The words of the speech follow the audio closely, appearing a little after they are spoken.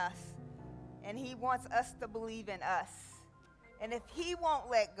And he wants us to believe in us. And if he won't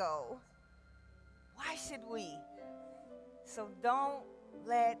let go, why should we? So don't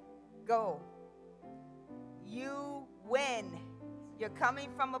let go. You win. You're coming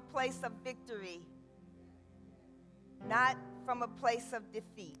from a place of victory, not from a place of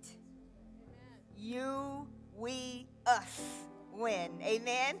defeat. You, we, us win.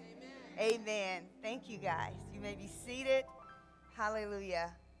 Amen? Amen. Thank you, guys. You may be seated.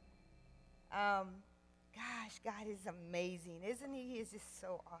 Hallelujah. Gosh, God is amazing, isn't he? He is just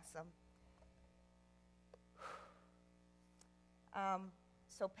so awesome.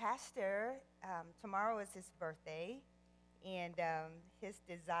 So Pastor, tomorrow is his birthday, and his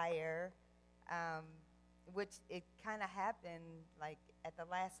desire, which it kind of happened like at the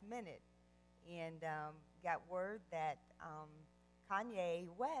last minute, and got word that Kanye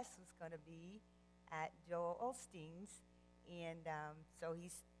West was going to be at Joel Osteen's, and so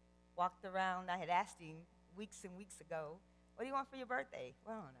he's walked around. I had asked him weeks and weeks ago, what do you want for your birthday?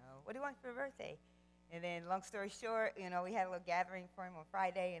 Well, I don't know. What do you want for your birthday? And then long story short, we had a little gathering for him on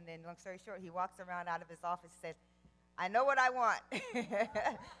Friday, and then long story short, he walks around out of his office and says, I know what I want.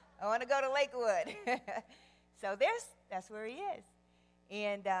 I want to go to Lakewood. So that's where he is.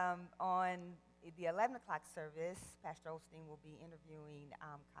 And on the 11 o'clock service, Pastor Osteen will be interviewing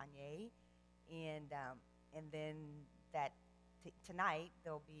Kanye, and then tonight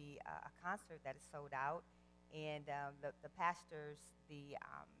there'll be a concert that is sold out, and the pastors, the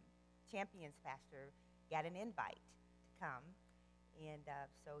Champions pastor, got an invite to come, and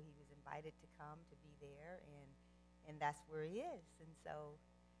so he was invited to come to be there, and that's where he is. And so,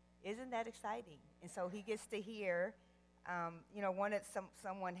 isn't that exciting? And so he gets to hear.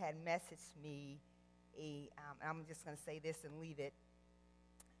 Someone had messaged me I'm just going to say this and leave it,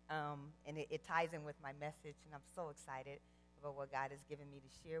 and it ties in with my message, and I'm so excited about what God has given me to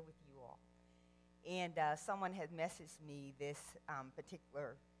share with you all. And someone had messaged me this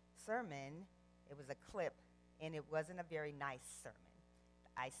particular sermon. It was a clip, and it wasn't a very nice sermon,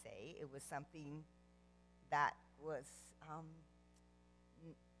 I say. It was something that was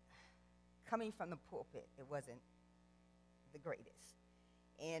coming from the pulpit. It wasn't the greatest.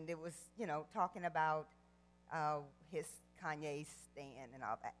 And it was, talking about his Kanye stand and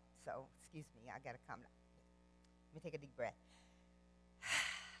all that. So, excuse me, I got to calm down. Let me take a deep breath.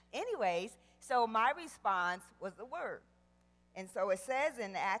 Anyways, so my response was the word. And so it says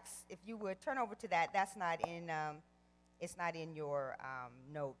in Acts, if you would turn over to that, that's not in, it's not in your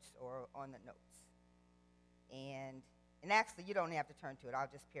notes or on the notes. And actually, you don't have to turn to it. I'll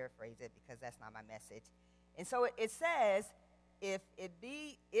just paraphrase it because that's not my message. And so it says, if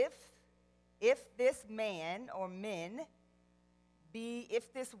this man or men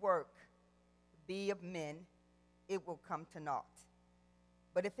if this work be of men, it will come to naught.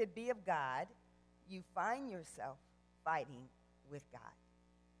 But if it be of God, you find yourself fighting with God.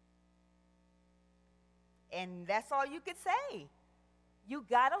 And that's all you could say. You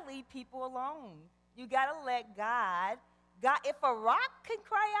got to leave people alone. You got to let God, if a rock can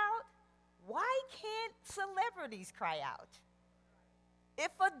cry out, why can't celebrities cry out?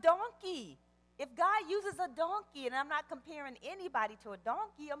 If God uses a donkey, and I'm not comparing anybody to a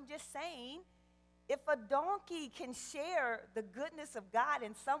donkey, I'm just saying, if a donkey can share the goodness of God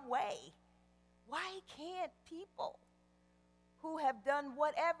in some way, why can't people who have done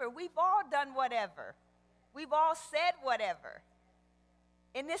whatever? We've all done whatever. We've all said whatever.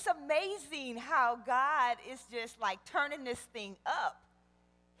 And it's amazing how God is just like turning this thing up.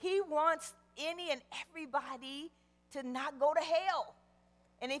 He wants any and everybody to not go to hell.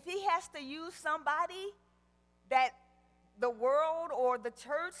 And if he has to use somebody that the world or the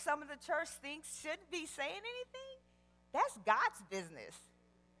church, some of the church thinks shouldn't be saying anything, that's God's business.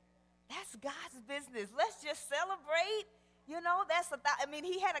 That's God's business. Let's just celebrate. He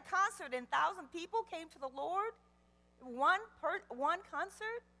had a concert and 1,000 people came to the Lord. One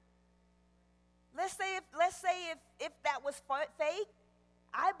concert. Let's say if that was fake,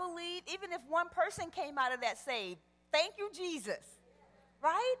 I believe even if one person came out of that saved, thank you, Jesus.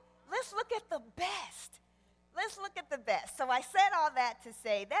 Right? Let's look at the best. Let's look at the best. So I said all that to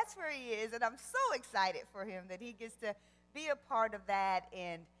say that's where he is, and I'm so excited for him that he gets to be a part of that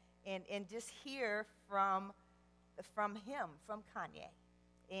and just hear from him, from Kanye.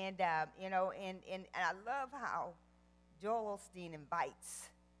 And and I love how Joel Osteen invites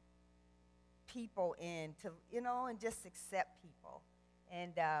people in to, and just accept people.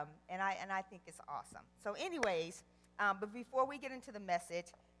 And I think it's awesome. So anyways, but before we get into the message,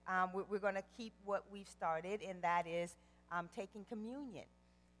 we're going to keep what we've started, and that is taking communion.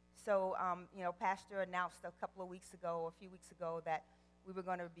 So, Pastor announced a few weeks ago, that we were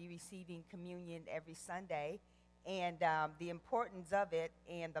going to be receiving communion every Sunday, and the importance of it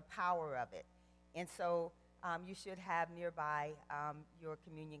and the power of it. And so you should have nearby your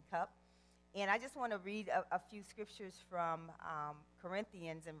communion cup. And I just want to read a few scriptures from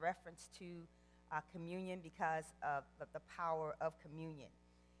Corinthians in reference to communion because of the power of communion.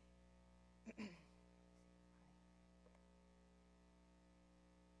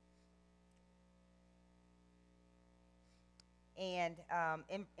 And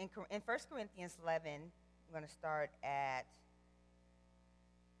in 1 Corinthians 11, I'm going to start at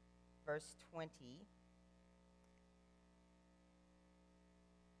verse 20.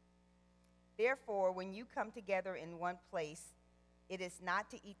 Therefore, when you come together in one place, it is not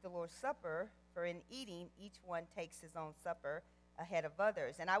to eat the Lord's Supper, for in eating, each one takes his own supper ahead of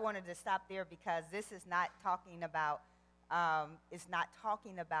others. And I wanted to stop there because this is not talking about,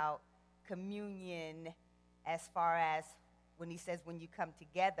 communion as far as when he says when you come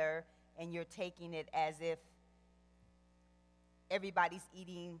together and you're taking it as if everybody's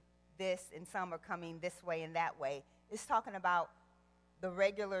eating this and some are coming this way and that way. It's talking about the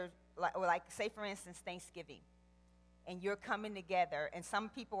regular, like say for instance Thanksgiving, and you're coming together and some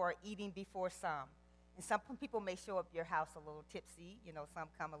people are eating before some. And some people may show up your house a little tipsy. Some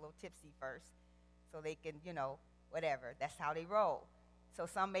come a little tipsy first so they can, whatever. That's how they roll. So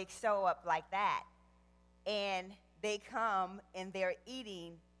some may show up like that. And they come and they're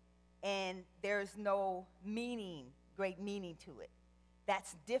eating and there's no great meaning to it.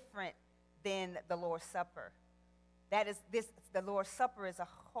 That's different than the Lord's Supper. The Lord's Supper is a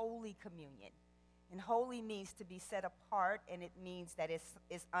holy communion. And holy means to be set apart, and it means that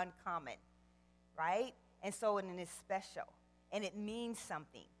it's uncommon, right? And so it is special, and it means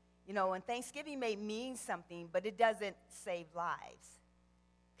something. And Thanksgiving may mean something, but it doesn't save lives.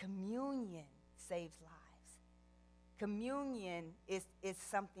 Communion saves lives. Communion is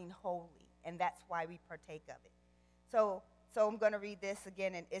something holy, and that's why we partake of it. So I'm going to read this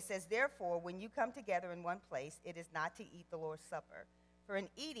again, and it says, therefore, when you come together in one place, it is not to eat the Lord's Supper. For in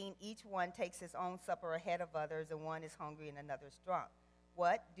eating, each one takes his own supper ahead of others, and one is hungry and another is drunk.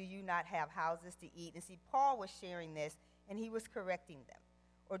 What? Do you not have houses to eat? And see, Paul was sharing this, and he was correcting them.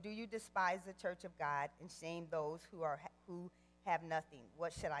 Or do you despise the church of God and shame those who have nothing?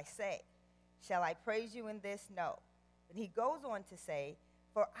 What should I say? Shall I praise you in this? No. And he goes on to say,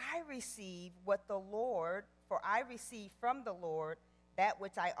 For I received from the Lord that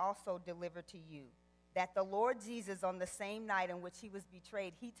which I also delivered to you, that the Lord Jesus, on the same night in which he was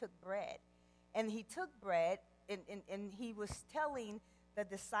betrayed, he took bread. And he took bread, and he was telling the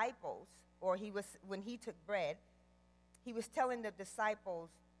disciples, when he took bread, he was telling the disciples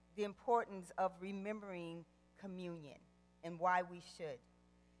the importance of remembering communion and why we should.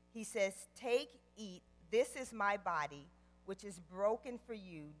 He says, take, eat, this is my body, which is broken for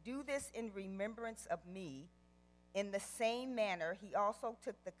you. Do this in remembrance of me. In the same manner, he also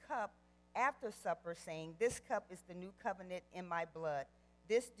took the cup after supper, saying, this cup is the new covenant in my blood.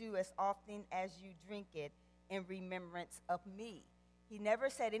 This do as often as you drink it in remembrance of me. He never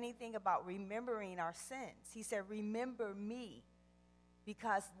said anything about remembering our sins. He said, remember me.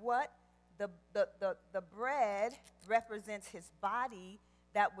 Because what? The bread represents his body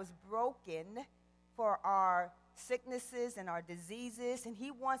that was broken for our sicknesses and our diseases. And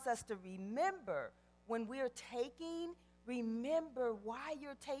he wants us to remember when we're taking, remember why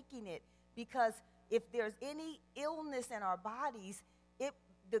you're taking it. Because if there's any illness in our bodies,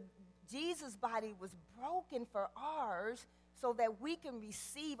 Jesus' body was broken for ours so that we can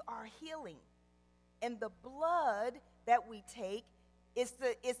receive our healing. And the blood that we take is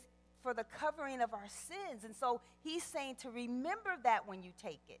for the covering of our sins. And so he's saying to remember that when you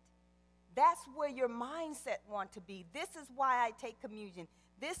take it. That's where your mindset want to be. This is why I take communion.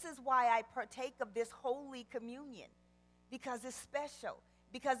 This is why I partake of this holy communion, because it's special,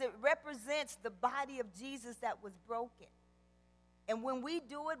 because it represents the body of Jesus that was broken. And when we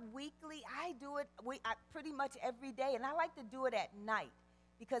do it weekly, I do it pretty much every day, and I like to do it at night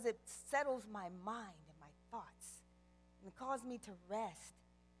because it settles my mind and my thoughts, and it causes me to rest.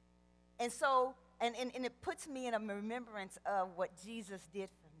 And so, and it puts me in a remembrance of what Jesus did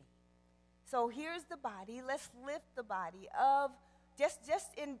for me. So here's the body. Let's lift the body of just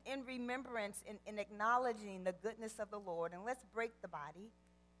in remembrance, in acknowledging the goodness of the Lord, and let's break the body.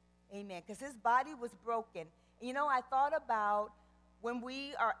 Amen. Because his body was broken. I thought about when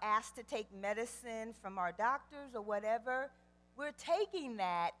we are asked to take medicine from our doctors or whatever, we're taking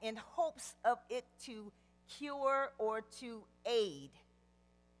that in hopes of it to cure or to aid.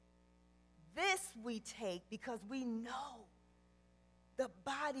 This we take because we know the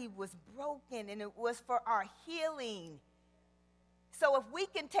body was broken and it was for our healing. So if we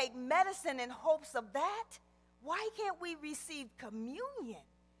can take medicine in hopes of that, why can't we receive communion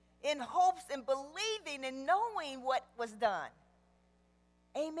in hopes and believing and knowing what was done?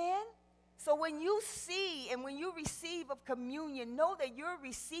 Amen? So when you see and when you receive of communion, know that you're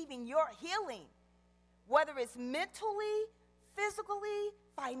receiving your healing, whether it's mentally, physically,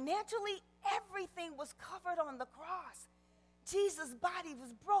 financially, everything was covered on the cross. Jesus' body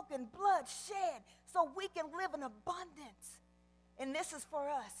was broken, blood shed, so we can live in abundance. And this is for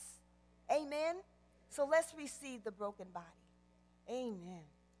us. Amen? So let's receive the broken body. Amen.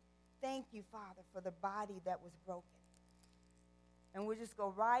 Thank you, Father, for the body that was broken. And we'll just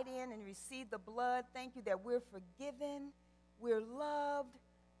go right in and receive the blood. Thank you that we're forgiven, we're loved,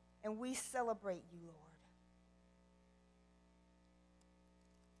 and we celebrate you, Lord.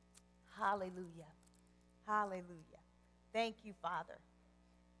 Hallelujah. Hallelujah. Thank you, Father.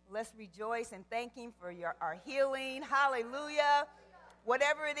 Let's rejoice and thank him for our healing. Hallelujah.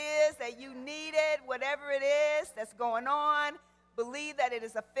 Whatever it is that you needed, whatever it is that's going on, believe that it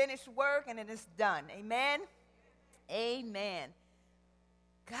is a finished work and it is done. Amen. Amen.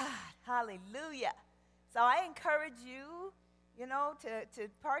 God, hallelujah. So I encourage you, to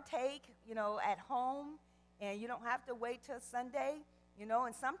partake, at home, and you don't have to wait till Sunday,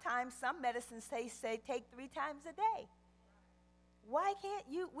 and sometimes some medicines say take 3 times a day. Why can't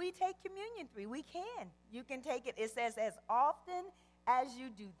we take communion 3? We can. You can take it, it says, as often as you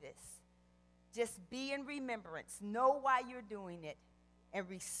do this. Just be in remembrance. Know why you're doing it and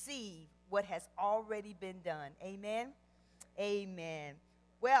receive what has already been done. Amen? Amen.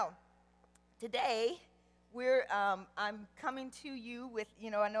 Well, today I'm coming to you with,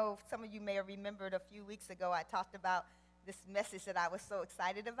 I know some of you may have remembered a few weeks ago I talked about this message that I was so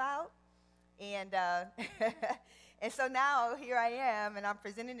excited about. And and so now here I am, and I'm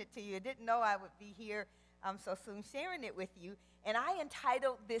presenting it to you. I didn't know I would be here so soon sharing it with you. And I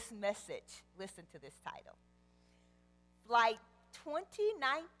entitled this message, listen to this title, Flight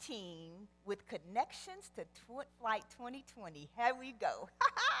 2019 with Connections to Flight 2020. Here we go.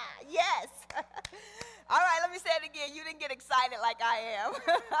 Yes. All right, let me say it again. You didn't get excited like I am.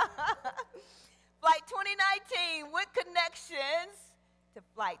 Flight 2019 with Connections to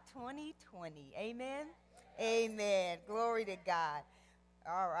Flight 2020. Amen. Amen. Glory to God.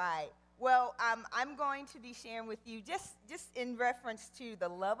 All right. Well, I'm going to be sharing with you just in reference to the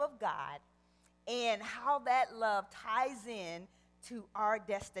love of God and how that love ties in to our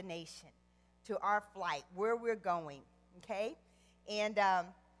destination, to our flight, where we're going, okay? And,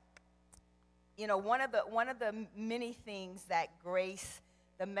 one of the many things that grace,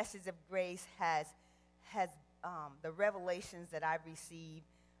 the message of grace has the revelations that I've received.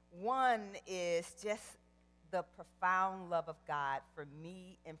 One is just the profound love of God for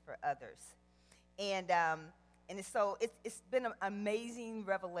me and for others. And so it's been an amazing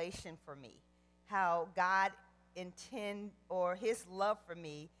revelation for me, how God his love for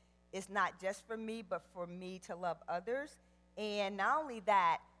me is not just for me, but for me to love others. And not only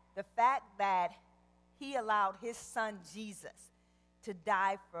that, the fact that he allowed his son Jesus to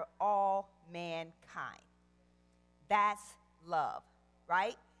die for all mankind. That's love,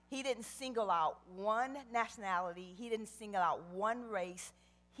 right? He didn't single out one nationality. He didn't single out one race.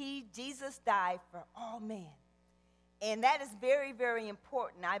 Jesus died for all men. And that is very, very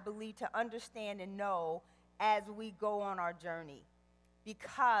important, I believe, to understand and know as we go on our journey.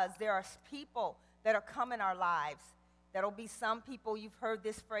 Because there are people that are coming in our lives. There'll be some people, you've heard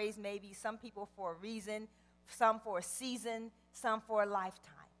this phrase maybe, some people for a reason, some for a season, some for a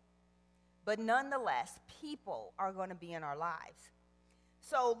lifetime. But nonetheless, people are going to be in our lives.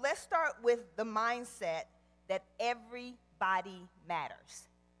 So let's start with the mindset that everybody matters.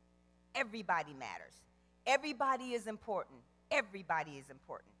 Everybody matters. Everybody is important. Everybody is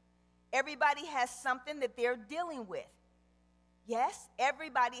important. Everybody has something that they're dealing with. Yes,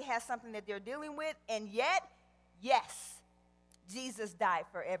 everybody has something that they're dealing with, and yet, yes, Jesus died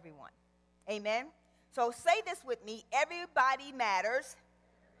for everyone. Amen? So say this with me. Everybody matters.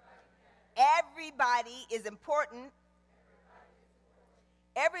 Everybody is important.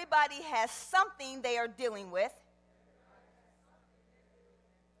 Everybody has something they are dealing with.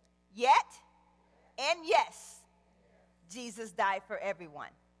 Yet, and yes, Jesus died for everyone.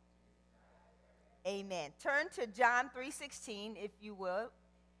 Amen. Turn to John 3:16, if you will,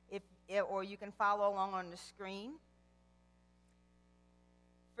 or you can follow along on the screen.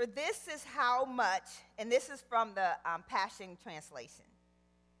 For this is how much, and this is from the Passion Translation.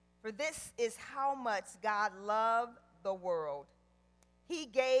 For this is how much God loved the world. He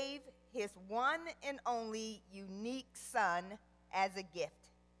gave his one and only unique Son as a gift.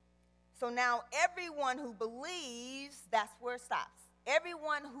 So now everyone who believes, that's where it stops.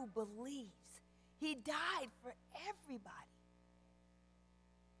 everyone who believes. He died for everybody.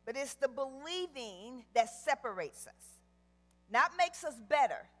 But it's the believing that separates us. Not makes us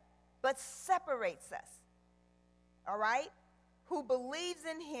better, but separates us. All right? Who believes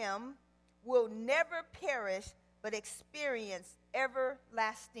in him will never perish, but experience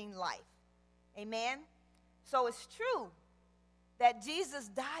everlasting life. Amen? So it's true that Jesus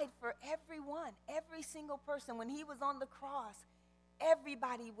died for everyone, every single person. When he was on the cross,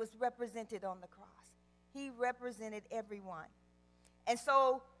 everybody was represented on the cross. He represented everyone. And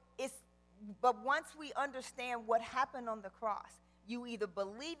so but once we understand what happened on the cross, you either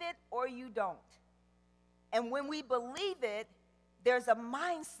believe it or you don't. And when we believe it, there's a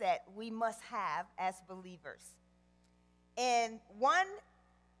mindset we must have as believers. And one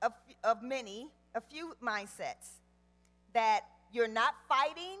of many, a few mindsets, that you're not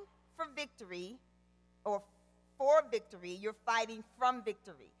fighting for victory or for victory, you're fighting from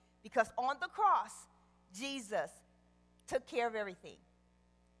victory. Because on the cross, Jesus took care of everything.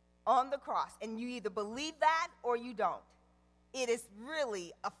 On the cross. And you either believe that or you don't. It is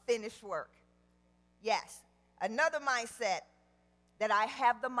really a finished work. Yes. Another mindset, that I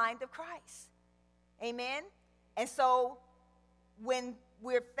have the mind of Christ. Amen? And so when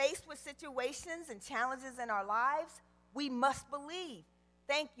we're faced with situations and challenges in our lives, we must believe.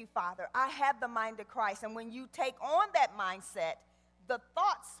 Thank you, Father. I have the mind of Christ. And when you take on that mindset, the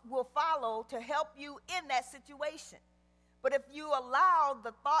thoughts will follow to help you in that situation. But if you allow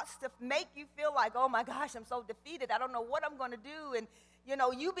the thoughts to make you feel like, oh my gosh, I'm so defeated, I don't know what I'm going to do, and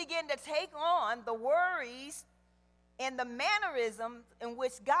you begin to take on the worries and the mannerisms in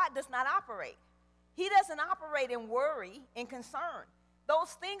which God does not operate. He doesn't operate in worry and concern.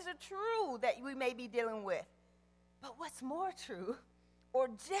 Those things are true that we may be dealing with. But what's more true, or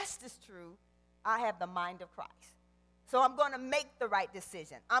just as true, I have the mind of Christ. So I'm going to make the right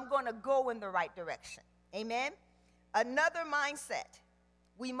decision. I'm going to go in the right direction. Amen? Another mindset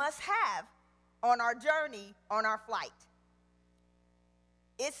we must have on our journey, on our flight.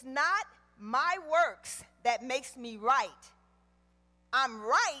 It's not my works that makes me right. I'm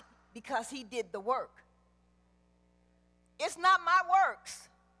right because he did the work. It's not my works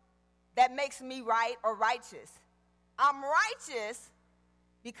that makes me right or righteous. I'm righteous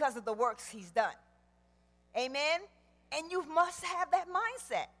because of the works he's done. Amen? And you must have that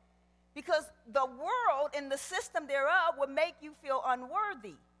mindset. Because the world and the system thereof will make you feel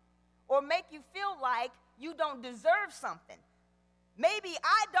unworthy or make you feel like you don't deserve something. Maybe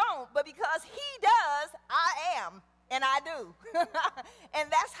I don't, but because he does, I am, and I do. And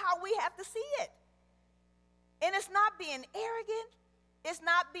that's how we have to see it. And it's not being arrogant. It's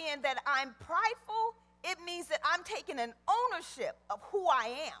not being that I'm prideful. It means that I'm taking an ownership of who I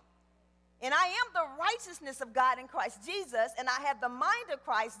am. And I am the righteousness of God in Christ Jesus, and I have the mind of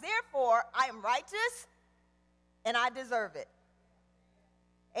Christ. Therefore, I am righteous, and I deserve it.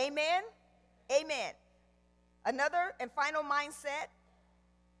 Amen? Amen. Another and final mindset,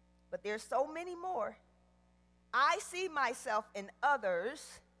 but there's so many more. I see myself in others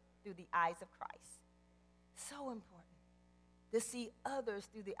through the eyes of Christ. So important to see others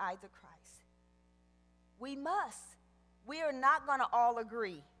through the eyes of Christ. We must. We are not going to all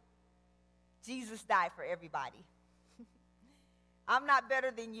agree. Jesus died for everybody. I'm not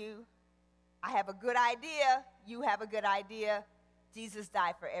better than you. I have a good idea. You have a good idea. Jesus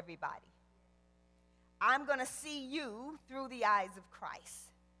died for everybody. I'm going to see you through the eyes of Christ.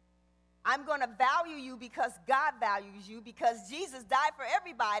 I'm going to value you because God values you, because Jesus died for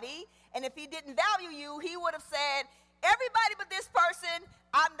everybody. And if he didn't value you, he would have said, everybody but this person,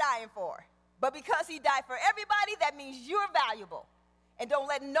 I'm dying for. But because he died for everybody, that means you're valuable. And don't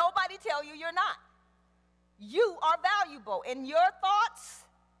let nobody tell you you're not. You are valuable. And your thoughts,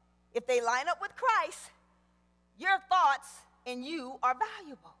 if they line up with Christ, your thoughts and you are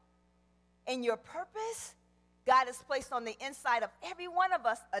valuable. And your purpose, God has placed on the inside of every one of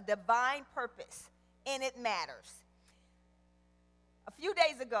us a divine purpose, and it matters. A few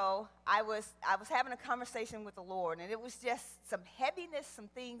days ago, I was having a conversation with the Lord, and it was just some heaviness, some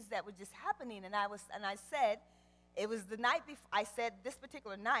things that were just happening, and I said, it was the night before, I said this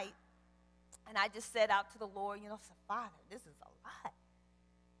particular night, and I just said out to the Lord, so Father, this is a lot,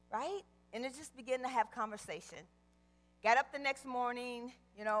 right? And it just began to have conversation. Got up the next morning,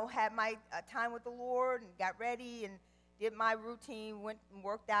 had my time with the Lord and got ready and did my routine, went and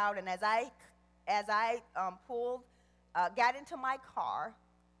worked out. And as I got into my car,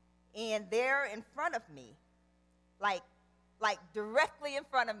 and there in front of me, like directly in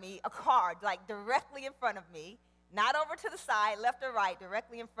front of me, a car, like directly in front of me, not over to the side, left or right,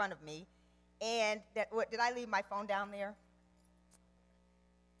 directly in front of me. And did I leave my phone down there?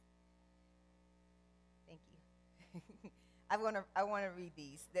 I want to read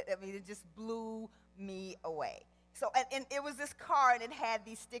these. I mean, it just blew me away. So, and it was this card, and it had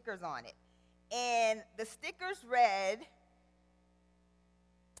these stickers on it. And the stickers read,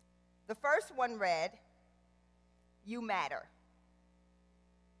 the first one read, "You matter."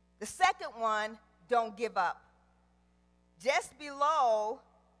 The second one, "Don't give up." Just below,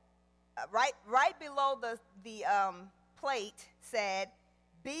 right below the plate said,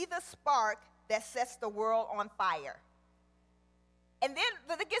 "Be the spark that sets the world on fire." And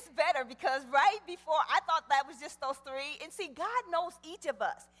then it gets better, because right before, I thought that was just those three. And see, God knows each of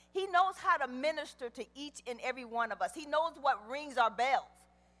us. He knows how to minister to each and every one of us. He knows what rings our bells.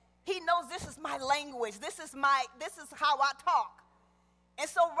 He knows this is my language. This is how I talk. And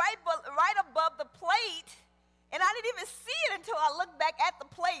so right above the plate, and I didn't even see it until I looked back at the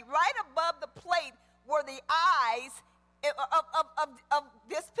plate, right above the plate were the eyes of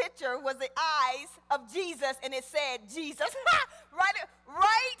this picture, was the eyes of Jesus, and it said Jesus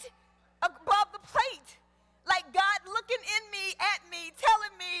right above the plate. Like God looking at me,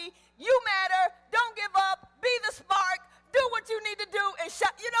 telling me, "You matter, don't give up, be the spark, do what you need to do," and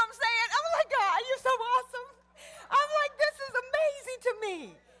shut, you know what I'm saying? I'm like, "God, you're so awesome." I'm like, this is amazing to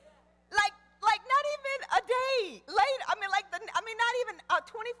me. Like not even a day later, not even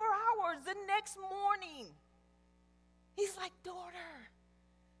 24 hours, the next morning, he's like, "Daughter,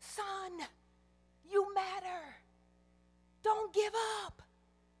 son, you matter. Don't give up.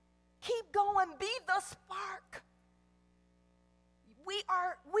 Keep going, be the spark." We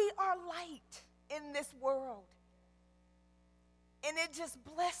are light in this world. And it just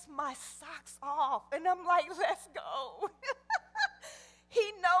blessed my socks off. And I'm like, let's go.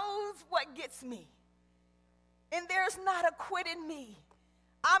 He knows what gets me. And there's not a quit in me.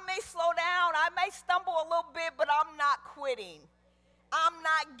 I may slow down, I may stumble a little bit, but I'm not quitting. I'm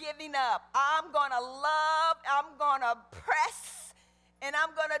not giving up. I'm going to love, I'm going to press, and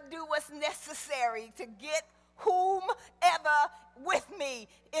I'm going to do what's necessary to get whomever with me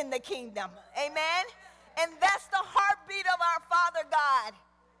in the kingdom. Amen? And that's the heartbeat of our Father God.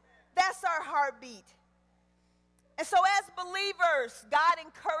 That's our heartbeat. And so as believers, God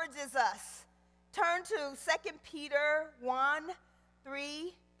encourages us. Turn to 2 Peter 1,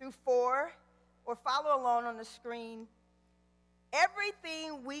 3 through 4, or follow along on the screen.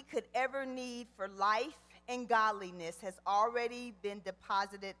 Everything we could ever need for life and godliness has already been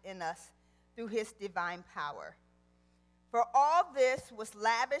deposited in us through his divine power. For all this was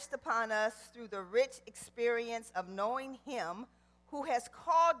lavished upon us through the rich experience of knowing him who has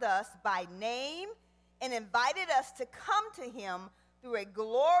called us by name and invited us to come to him through a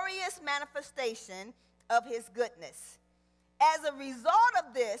glorious manifestation of his goodness. As a result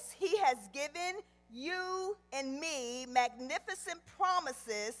of this, he has given you and me magnificent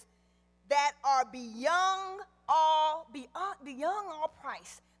promises that are beyond all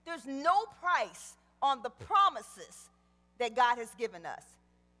price. There's no price on the promises that God has given us.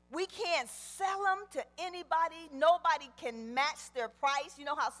 We can't sell them to anybody. Nobody can match their price. You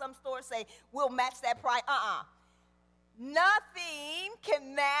know how some stores say, "We'll match that price." Nothing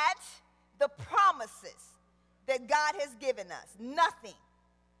can match the promises that God has given us. Nothing.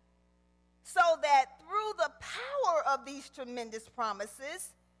 So that through the power of these tremendous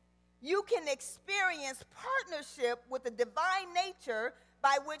promises, you can experience partnership with the divine nature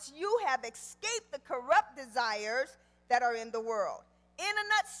by which you have escaped the corrupt desires that are in the world. In a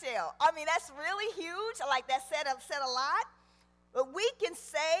nutshell, that's really huge. Like that said a lot. But we can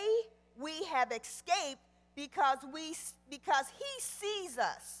say we have escaped because he sees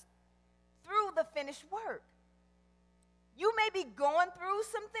us through the finished work. You may be going through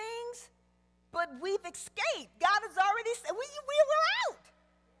some things, but we've escaped. God has already said, we were out.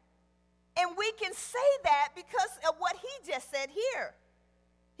 And we can say that because of what he just said here.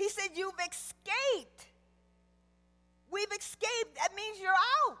 He said, you've escaped. We've escaped. That means you're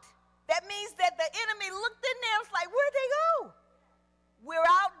out. That means that the enemy looked in there and was like, where'd they go? We're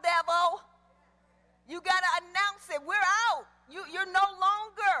out, devil. You got to announce it. We're out. You're no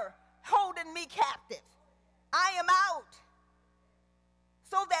longer holding me captive. I am out.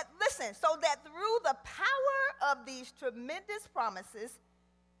 So that through the power of these tremendous promises,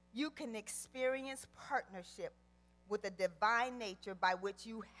 you can experience partnership with the divine nature by which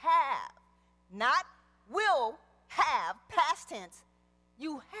you have, not will have, past tense,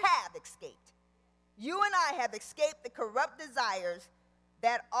 you have escaped. You and I have escaped the corrupt desires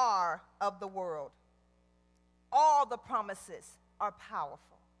that are of the world. All the promises are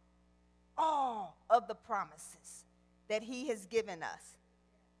powerful. All of the promises that he has given us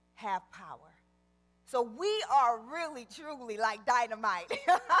have power. So we are really, truly like dynamite.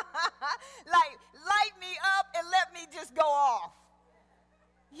 Like, light me up and let money just go off.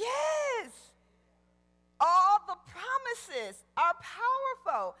 Yes. All the promises are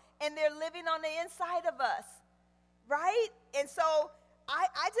powerful, and they're living on the inside of us, right? And so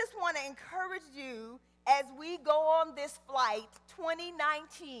I just want to encourage you as we go on this flight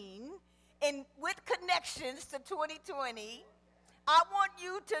 2019 and with connections to 2020, I want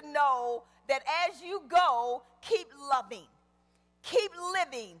you to know that as you go, keep loving, keep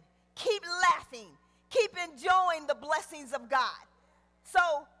living, keep laughing, keep enjoying the blessings of God.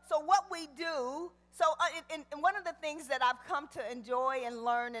 So what we do, and one of the things that I've come to enjoy and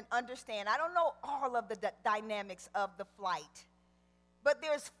learn and understand, I don't know all of the dynamics of the flight, but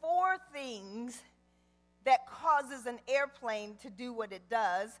there's 4 things that causes an airplane to do what it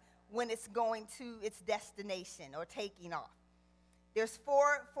does when it's going to its destination or taking off. There's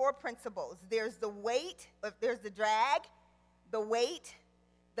four principles. There's the weight, there's the drag, the weight,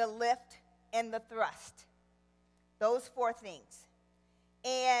 the lift, and the thrust. Those 4 things.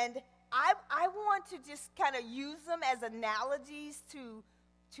 And I want to just kind of use them as analogies to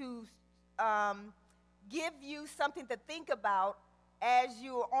give you something to think about as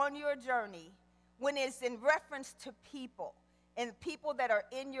you're on your journey when it's in reference to people and people that are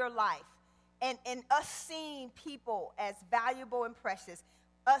in your life. And us seeing people as valuable and precious,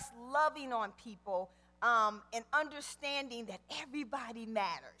 us loving on people, and understanding that everybody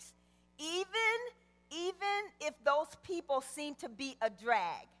matters. Even if those people seem to be a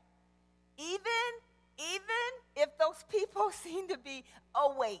drag. Even if those people seem to be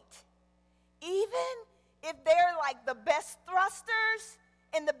a weight. Even if they're like the best thrusters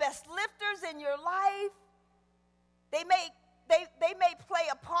and the best lifters in your life, they may play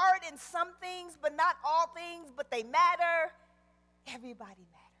a part in some things, but not all things, but they matter. Everybody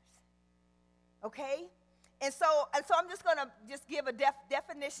matters. Okay? And so I'm just going to just give a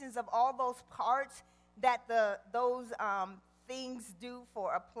definitions of all those parts that those things do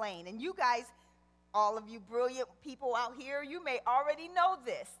for a plane. And you guys, all of you brilliant people out here, you may already know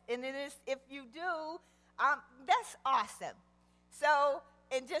this. And it is, if you do, that's awesome. So,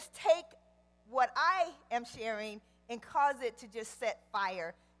 and just take what I am sharing and cause it to just set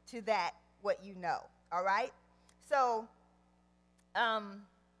fire to that, what you know, all right? So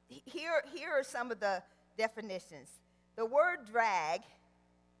here are some of the definitions. The word drag,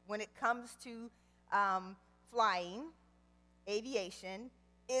 when it comes to flying, aviation,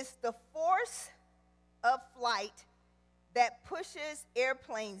 is the force of flight that pushes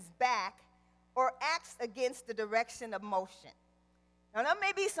airplanes back or acts against the direction of motion. Now, there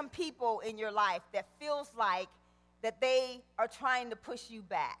may be some people in your life that feels like that they are trying to push you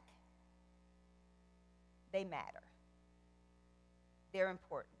back. They matter. They're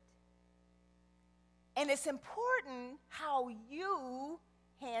important. And it's important how you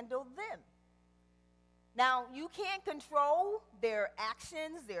handle them. Now, you can't control their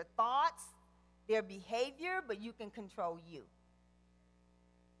actions, their thoughts, their behavior, but you can control you.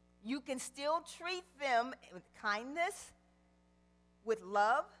 You can still treat them with kindness, with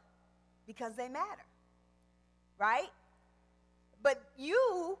love, because they matter. Right? But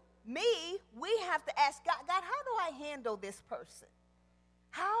you, me, we have to ask God, how do I handle this person?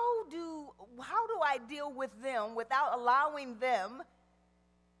 How do I deal with them without allowing them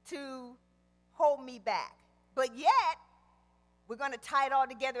to hold me back? But yet, we're going to tie it all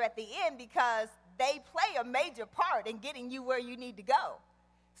together at the end because they play a major part in getting you where you need to go.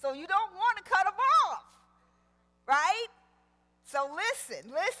 So you don't want to cut them off, right? So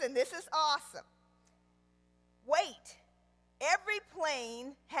listen, this is awesome. Weight. Every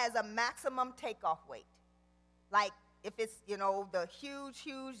plane has a maximum takeoff weight. Like if it's, the huge,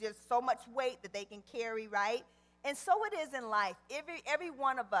 there's so much weight that they can carry, right? And so it is in life. Every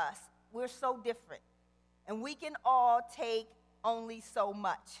one of us, we're so different. And we can all take only so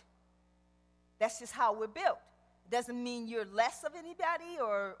much. That's just how we're built. It doesn't mean you're less of anybody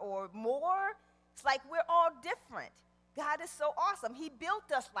or more. It's like we're all different. God is so awesome. He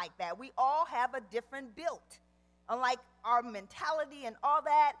built us like that. We all have a different build, unlike our mentality and all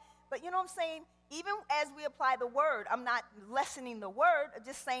that. But you know what I'm saying? Even as we apply the word, I'm not lessening the word, I'm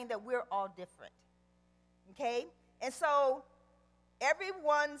just saying that we're all different. Okay? And so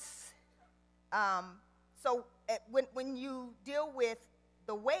everyone's, when you deal with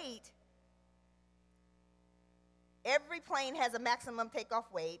the weight, every plane has a maximum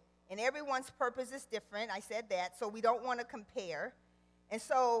takeoff weight, and everyone's purpose is different. I said that, so we don't want to compare. And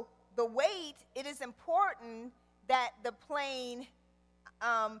so the weight, it is important that the plane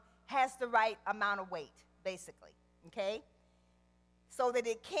has the right amount of weight, basically, okay? So that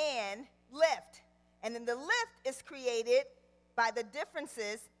it can lift. And then the lift is created by the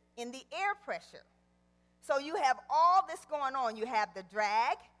differences in the air pressure. So you have all this going on. You have the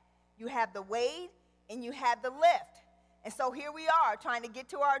drag, you have the weight, and you have the lift. And so here we are trying to get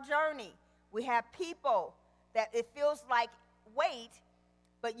to our journey. We have people that it feels like weight,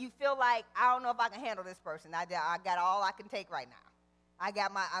 but you feel like, I don't know if I can handle this person. I got all I can take right now.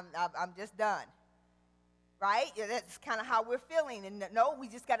 I'm just done. Right? That's kind of how we're feeling. And no, we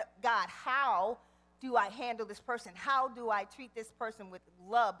just got to, God, how do I handle this person? How do I treat this person with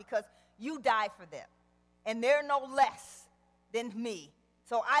love? Because you died for them. And they're no less than me.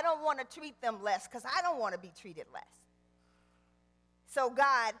 So I don't want to treat them less because I don't want to be treated less. So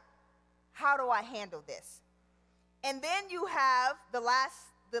God, how do I handle this? And then you have the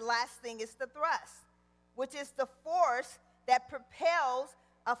last thing is the thrust, which is the force that propels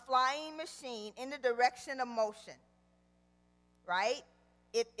a flying machine in the direction of motion, right?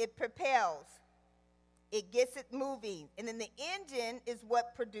 It propels. It gets it moving. And then the engine is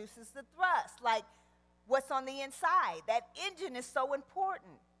what produces the thrust, like what's on the inside. That engine is so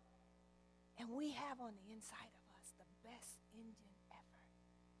important. And we have on the inside of us the best engine ever,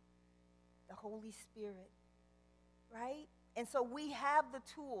 the Holy Spirit, right? And so we have the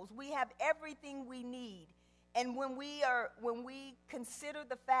tools. We have everything we need. And when we consider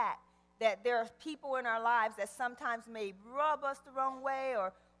the fact that there are people in our lives that sometimes may rub us the wrong way,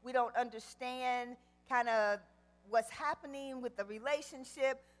 or we don't understand kind of what's happening with the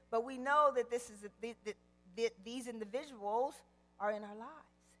relationship, but we know that these individuals are in our lives.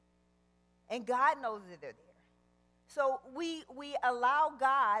 And God knows that they're there. So we allow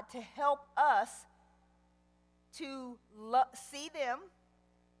God to help us to see them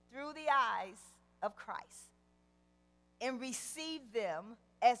through the eyes of Christ and receive them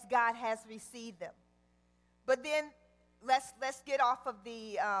as God has received them. But then let's get off of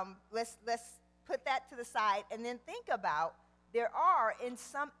the let's put that to the side and then think about, there are in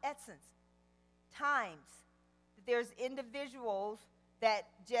some essence times that there's individuals that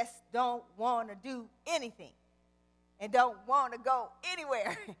just don't want to do anything and don't want to go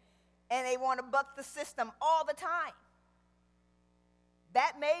anywhere and they want to buck the system all the time.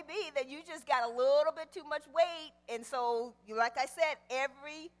 That may be that you just got a little bit too much weight, and so, like I said,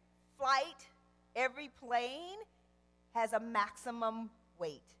 every flight, every plane has a maximum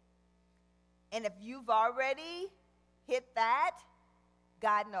weight. And if you've already hit that,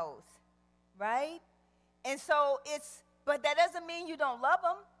 God knows, right? And so but that doesn't mean you don't love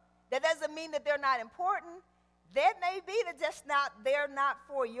them. That doesn't mean that they're not important. That may be that they're not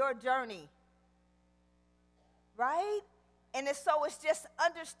for your journey, right? And so it's just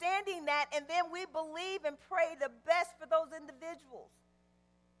understanding that, and then we believe and pray the best for those individuals.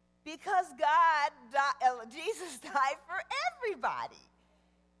 Because Jesus died for everybody.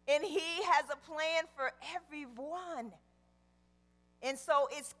 And he has a plan for everyone. And so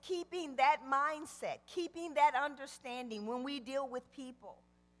it's keeping that mindset, keeping that understanding when we deal with people,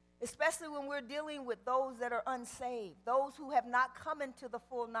 especially when we're dealing with those that are unsaved, those who have not come into the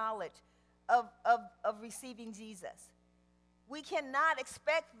full knowledge of receiving Jesus. We cannot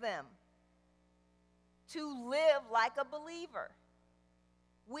expect them to live like a believer.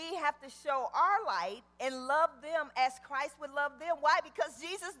 We have to show our light and love them as Christ would love them. Why? Because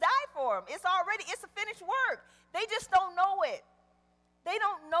Jesus died for them. It's a finished work. They just don't know it. They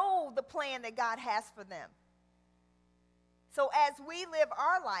don't know the plan that God has for them. So as we live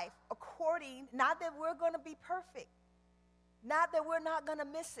our life according, not that we're going to be perfect, not that we're not going to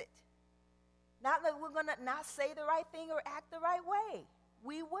miss it, not that we're going to not say the right thing or act the right way.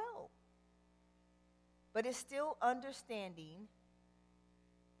 We will. But it's still understanding,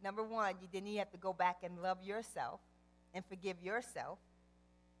 number one, then you have to go back and love yourself and forgive yourself,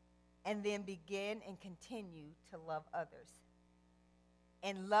 and then begin and continue to love others.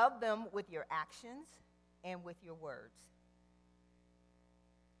 And love them with your actions and with your words.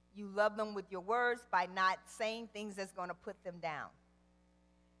 You love them with your words by not saying things that's going to put them down.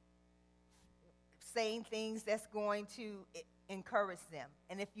 Saying things that's going to encourage them.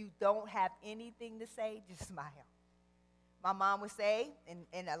 And if you don't have anything to say, just smile. My mom would say,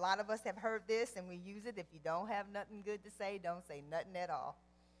 and a lot of us have heard this and we use it, if you don't have nothing good to say, don't say nothing at all.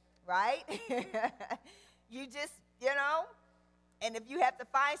 Right? You just, and if you have to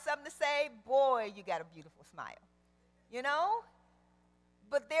find something to say, boy, you got a beautiful smile.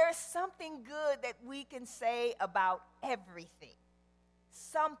 But there's something good that we can say about everything.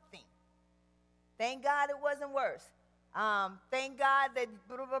 Something. Thank God it wasn't worse. Thank God that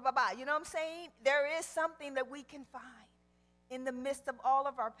blah, blah, blah, blah. You know what I'm saying? There is something that we can find in the midst of all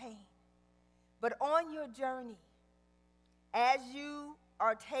of our pain. But on your journey, as you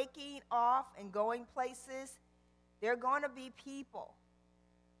are taking off and going places, there are going to be people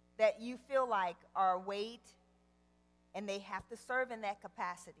that you feel like are a weight and they have to serve in that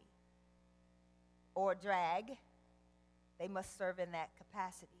capacity, or drag, they must serve in that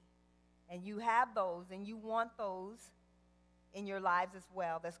capacity. And you have those, and you want those in your lives as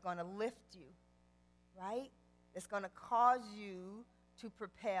well, that's going to lift you, right? That's going to cause you to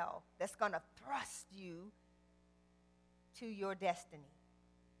propel, that's going to thrust you to your destiny.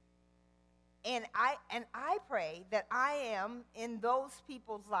 And I pray that I am in those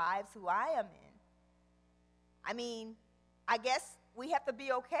people's lives who I am in. I mean, I guess we have to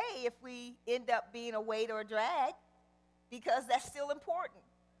be okay if we end up being a weight or a drag, because that's still important.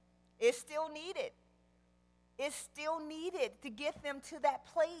 It's still needed. It's still needed to get them to that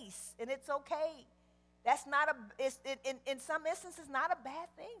place, and it's okay. That's not in some instances, not a bad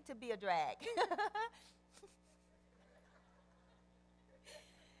thing to be a drag.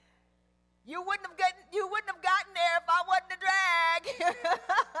 You wouldn't have gotten there if I wasn't a drag.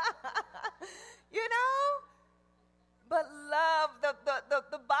 You know? But love,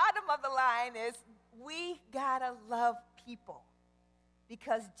 the bottom of the line is we gotta love people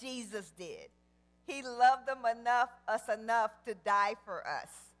because Jesus did. He loved them enough to die for us.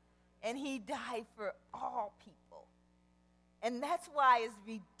 And he died for all people. And that's why it's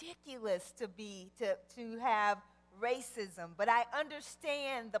ridiculous to have racism. But I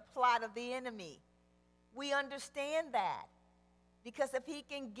understand the plot of the enemy. We understand that. Because if he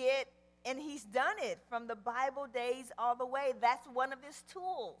can get, and he's done it from the Bible days all the way, that's one of his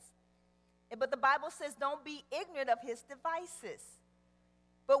tools. But the Bible says don't be ignorant of his devices.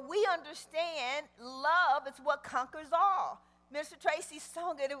 But we understand love is what conquers all. Mr. Tracy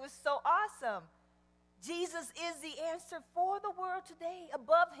sung it. It was so awesome. Jesus is the answer for the world today.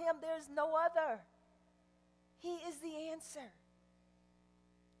 Above him, there's no other. He is the answer.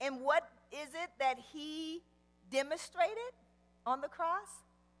 And what is it that he demonstrated on the cross?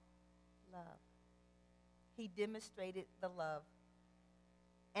 Love. He demonstrated the love.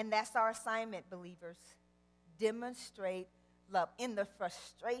 And that's our assignment, believers. Demonstrate love in the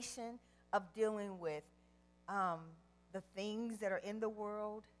frustration of dealing with the things that are in the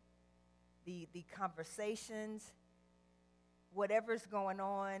world, the conversations, whatever's going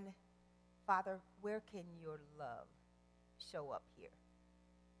on. Father, where can your love show up here?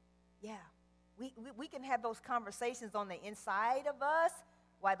 Yeah, we can have those conversations on the inside of us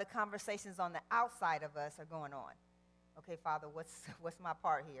while the conversations on the outside of us are going on. Okay, Father, what's my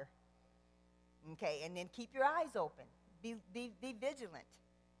part here? Okay, and then keep your eyes open. Be vigilant.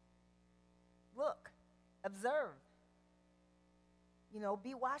 Look, observe.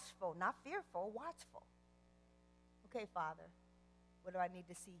 Be watchful, not fearful, watchful. Okay, Father, what do I need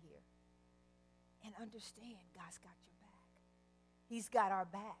to see here? And understand God's got your back. He's got our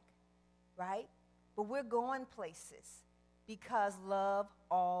back, right? But we're going places because love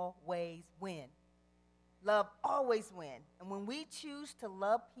always wins. Love always wins. And when we choose to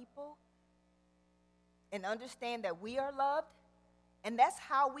love people and understand that we are loved, and that's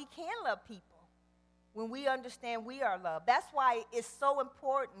how we can love people, when we understand we are loved. That's why it's so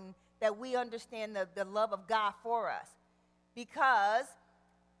important that we understand the love of God for us. Because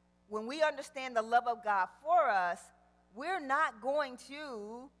when we understand the love of God for us, we're not going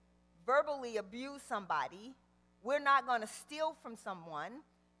to verbally abuse somebody. We're not going to steal from someone,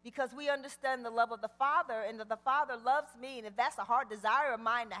 because we understand the love of the Father, and that the Father loves me. And if that's a heart desire of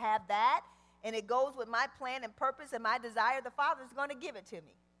mine to have that, and it goes with my plan and purpose and my desire, the Father is going to give it to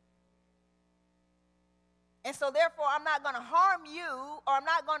me. And so therefore, I'm not going to harm you, or I'm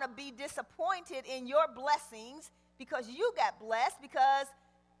not going to be disappointed in your blessings because you got blessed, because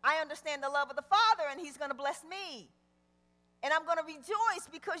I understand the love of the Father and he's going to bless me. And I'm going to rejoice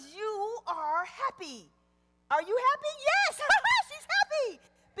because you are happy. Are you happy? Yes. She's happy.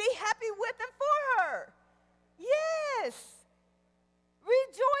 Be happy with and for her. Yes.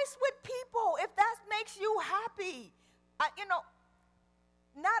 Rejoice with people if that makes you happy.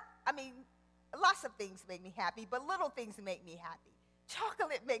 Lots of things make me happy, but little things make me happy.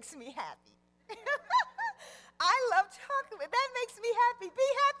 Chocolate makes me happy. I love chocolate. That makes me happy. Be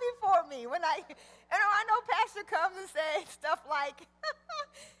happy for me. When I know Pastor comes and says stuff like,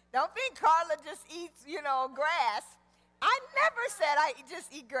 don't think Carla just eats, grass. I never said I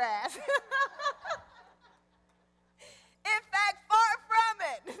just eat grass. In fact, far from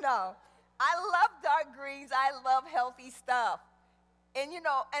it. No, I love dark greens. I love healthy stuff. And,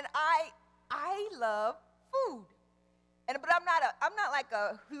 I love food. But I'm not like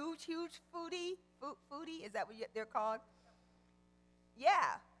a huge foodie. Foodie, is that what they're called?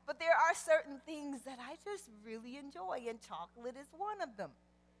 Yeah, but there are certain things that I just really enjoy, and chocolate is one of them,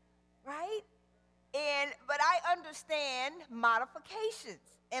 right? But I understand modifications.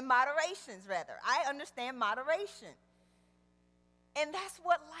 in moderations, rather. I understand moderation. And that's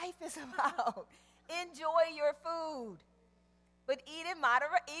what life is about. Enjoy your food, but eat it in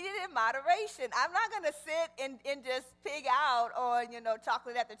moderation. I'm not going to sit and just pig out on,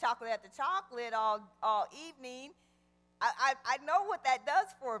 chocolate after chocolate after chocolate all evening. I know what that does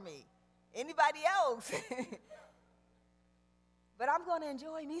for me. Anybody else? But I'm going to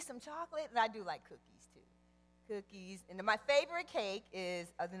enjoy me some chocolate, and I do like cookies too. Cookies, and my favorite cake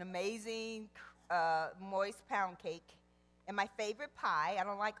is an amazing moist pound cake. And my favorite pie, I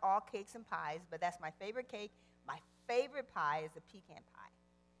don't like all cakes and pies, but that's my favorite cake. My favorite pie is a pecan pie.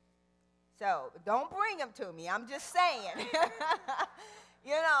 So don't bring them to me. I'm just saying.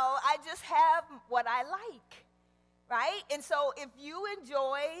 I just have what I like, right? And so if you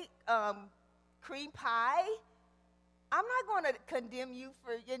enjoy cream pie, I'm not going to condemn you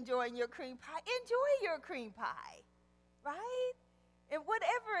for enjoying your cream pie. Enjoy your cream pie, right? And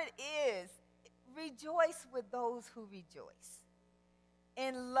whatever it is, rejoice with those who rejoice.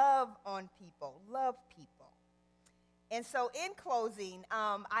 And love on people. Love people. And so in closing,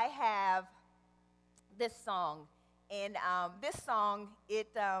 I have this song. And this song,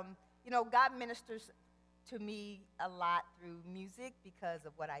 God ministers to me a lot through music because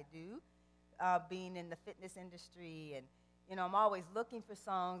of what I do, being in the fitness industry. And, I'm always looking for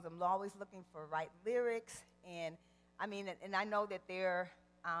songs. I'm always looking for right lyrics. And I know that they're,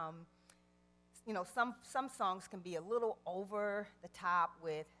 some songs can be a little over the top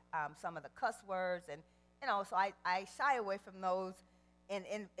with some of the cuss words. And, so I shy away from those.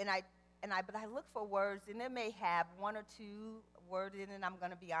 But I look for words, and they may have one or two words in it, I'm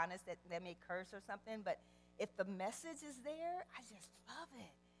going to be honest, that they may curse or something. But if the message is there, I just love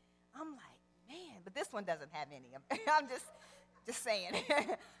it. I'm like, man, but this one doesn't have any. I'm just saying.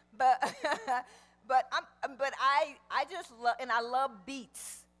 but I just love, and I love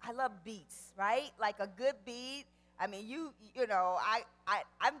beats. I love beats, right? Like a good beat. I'm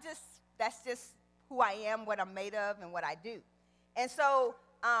just, that's just who I am, what I'm made of, and what I do. And so,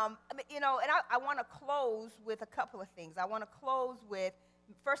 and I want to close with a couple of things. I want to close with,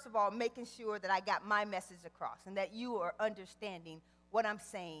 first of all, making sure that I got my message across and that you are understanding what I'm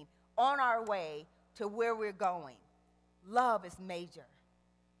saying on our way to where we're going. Love is major.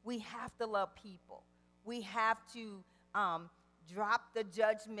 We have to love people. We have to drop the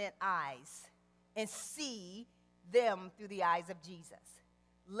judgment eyes and see them through the eyes of Jesus.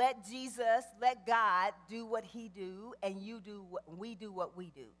 Let God do what he do, and we do what we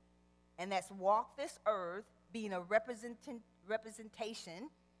do. And that's walk this earth being a representation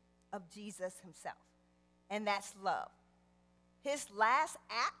of Jesus himself. And that's love. His last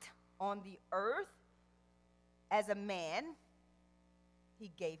act on the earth as a man,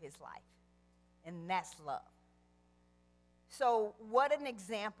 he gave his life. And that's love. So what an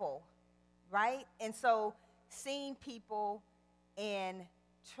example, right? And so seeing people and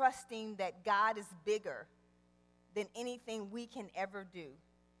trusting that God is bigger than anything we can ever do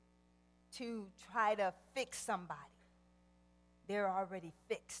to try to fix somebody. They're already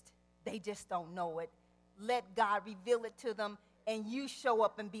fixed. They just don't know it. Let God reveal it to them, and you show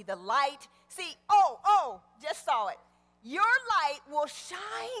up and be the light. See, just saw it. Your light will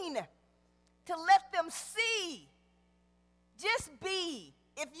shine to let them see. Just be.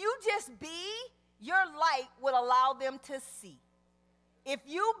 If you just be, your light will allow them to see. If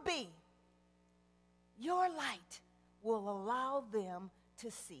you be, your light will allow them to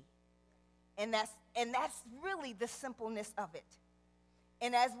see. And that's really the simpleness of it.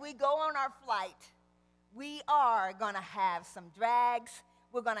 And as we go on our flight, we are going to have some drags.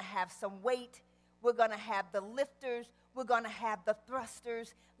 We're going to have some weight. We're going to have the lifters. We're going to have the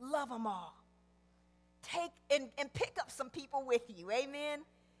thrusters. Love them all. Take and pick up some people with you, amen?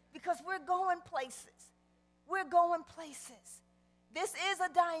 Because we're going places. We're going places. This is a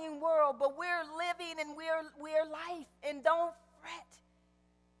dying world, but we're living and we're life. And don't fret.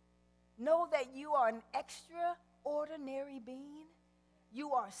 Know that you are an extraordinary being.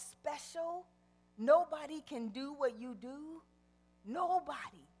 You are special. Nobody can do what you do.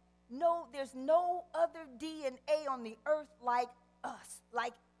 Nobody. No, there's no other DNA on the earth like us,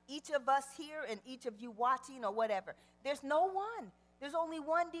 like each of us here and each of you watching or whatever. There's no one. There's only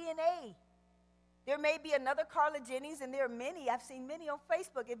one DNA. There may be another Carla Jennings, and there are many. I've seen many on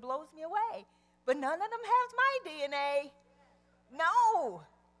Facebook. It blows me away. But none of them has my DNA. No.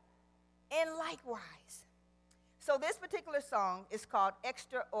 And likewise. So this particular song is called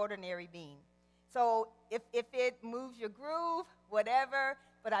Extraordinary Being. So if it moves your groove, whatever.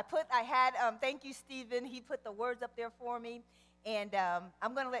 But thank you, Stephen. He put the words up there for me. And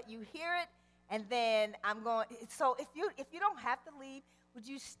I'm going to let you hear it. And then so if you don't have to leave, would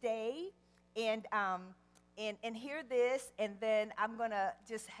you stay and hear this? And then I'm going to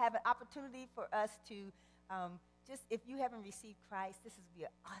just have an opportunity for us to just, if you haven't received Christ, this would be an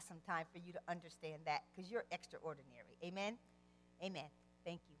awesome time for you to understand that because you're extraordinary. Amen? Amen.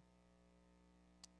 Thank you.